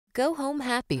Go home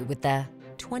happy with the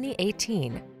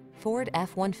 2018 Ford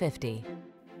F-150.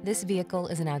 This vehicle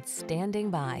is an outstanding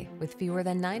buy with fewer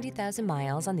than 90,000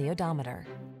 miles on the odometer.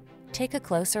 Take a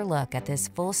closer look at this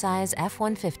full-size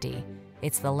F-150.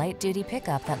 It's the light-duty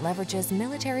pickup that leverages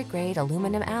military-grade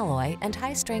aluminum alloy and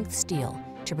high-strength steel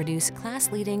to produce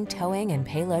class-leading towing and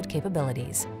payload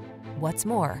capabilities. What's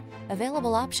more,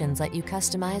 available options let you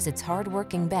customize its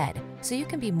hard-working bed so you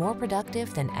can be more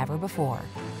productive than ever before.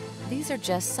 These are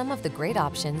just some of the great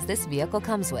options this vehicle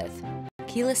comes with: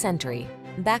 keyless entry,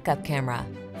 backup camera,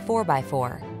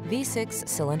 4x4, V6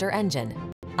 cylinder engine,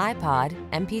 iPod,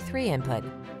 MP3 input,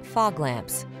 fog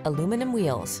lamps, aluminum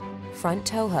wheels, front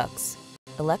tow hooks,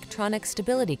 electronic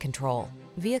stability control,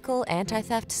 vehicle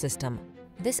anti-theft system.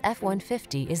 This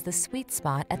F-150 is the sweet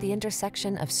spot at the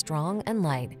intersection of strong and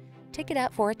light. Take it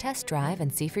out for a test drive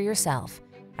and see for yourself.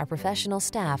 Our professional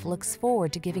staff looks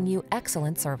forward to giving you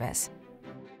excellent service.